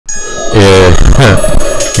Yeah.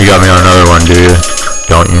 You got me on another one, do you?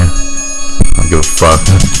 Don't you? I don't give a fuck.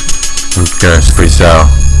 I'm gonna freestyle.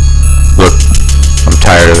 Look, I'm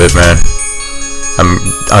tired of it, man.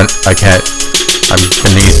 I can't. I'm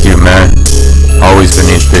beneath you, man. Always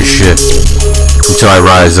beneath this shit. Until I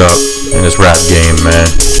rise up in this rap game, man.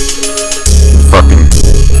 Fucking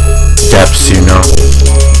depths, you know.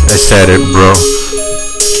 I said it, bro.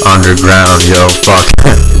 Underground, yo, fuck.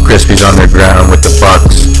 Crispy's underground with the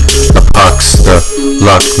bucks, the pucks, the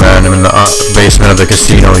luck, man. I'm in the basement of the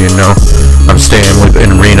casino, you know. I'm staying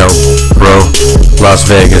in Reno, bro. Las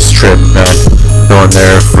Vegas trip, man. Going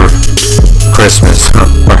there for Christmas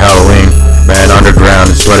or Halloween, man. Underground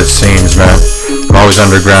is what it seems, man. I'm always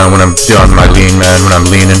underground when I'm doing my lean, man. When I'm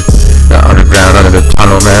leaning, underground under the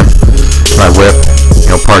tunnel, man. My whip, you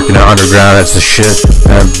know, parking out underground, that's the shit.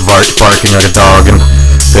 And barking like a dog and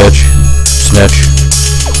bitch, snitch.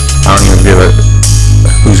 I don't even give a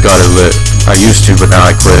who's got it lit. I used to, but now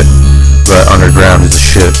I quit. But underground is the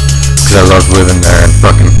shit, cause I love living there and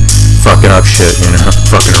fucking up shit, you know,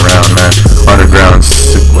 fucking around, man. Underground's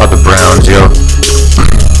the Browns, yo.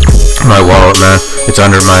 My wallet, man, it's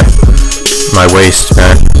under my waist,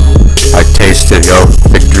 man. I taste it, yo.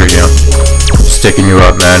 Victory, yo. Sticking you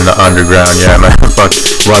up, man, in the underground, yeah, man. Fuck,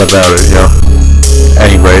 what about it, yo?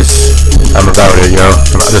 Anyways, I'm about it, yo.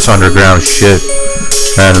 This underground shit,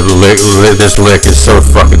 man. This lick is so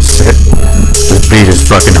fucking sick. This beat is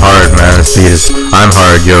fucking hard, man. This beat is, I'm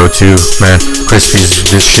hard, yo, too, man. Crispy's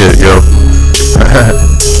this shit, yo.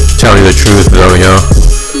 Tell you the truth, though, yo.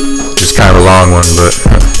 It's kind of a long one, but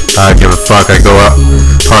I don't give a fuck. I go up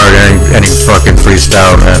hard any fucking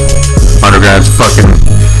freestyle, man. Underground's fucking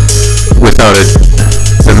without it.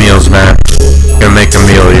 The meals, man. Gonna make a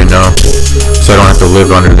meal, you know. So I don't have to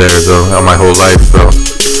live under there, though. My whole life, though.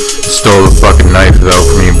 Stole the fucking knife, though,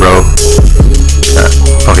 from me, bro.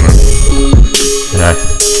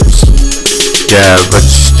 Yeah, but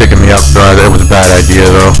sticking me up, bro. That was a bad idea,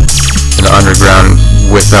 though. In the underground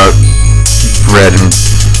without bread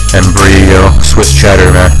and brie, yo. Swiss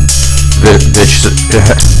cheddar, man. Bitch.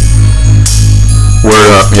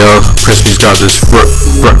 Word up, yo. Crispy's got this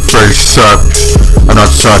fresh suck. I'm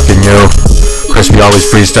not sucking, yo. Crispy always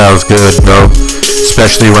freestyles good, though.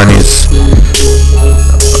 Especially when he's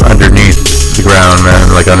underneath the ground,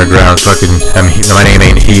 man. Like underground, fucking. My name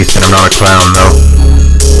ain't Heath, and I'm not a clown, though.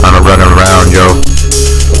 I'm a running around, yo.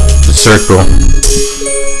 The circle.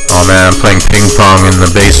 Oh man, I'm playing ping pong in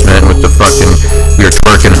the basement with the fucking weird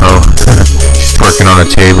twerking hoe. She's twerking on the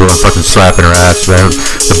table and fucking slapping her ass, man.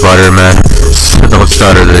 The butter, man. Don't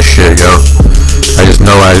stutter this shit, yo. I just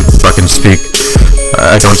know I fucking speak.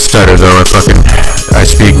 I don't stutter though. I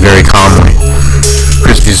speak very calmly.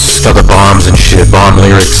 Crispy's got the bombs and shit. Bomb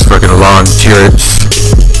lyrics, fucking long material,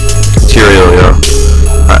 yo.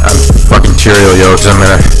 I'm fucking material, yo. Cause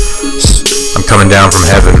I'm coming down from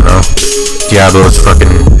heaven, bro. Diablo's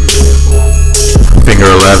fucking finger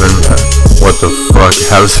 11. What the fuck?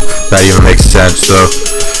 How does that even make sense, though?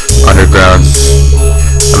 I'm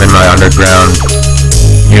in my underground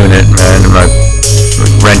unit, man. I'm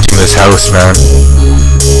renting this house, man.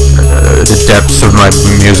 The depths of my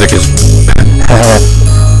music is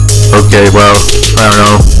okay, well, I don't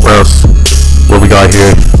know what else. What we got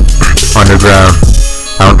here? Underground.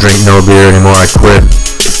 I don't drink no beer anymore. I quit.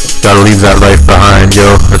 Gotta leave that life behind,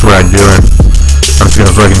 yo. That's what I'm doing. I'm just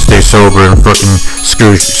gonna fucking stay sober and fucking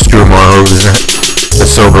screw more hoes. The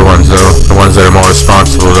sober ones, though. The ones that are more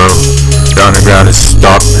responsible, though. The underground is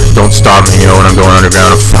don't stop me, you know, when I'm going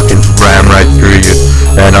underground. I'll fucking ram right through you.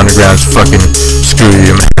 And underground's fucking screw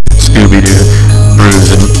you, man. Scooby-Doo.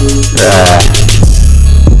 Bruising.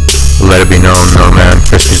 Let it be known, though, man.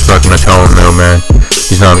 Crispy's fucking atone, though, man.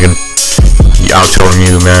 He's not gonna out-tone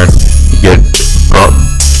you, man. You get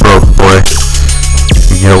broke, boy.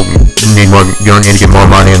 You don't need to get more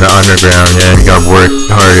money in the underground, man. You gotta work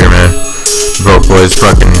harder, man. Broke boys,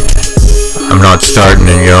 fucking. I'm not starting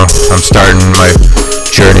it, yo. I'm starting my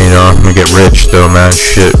journey, you know. I'm gonna get rich, though, man.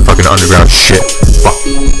 Shit, fucking underground shit.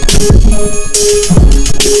 Fuck.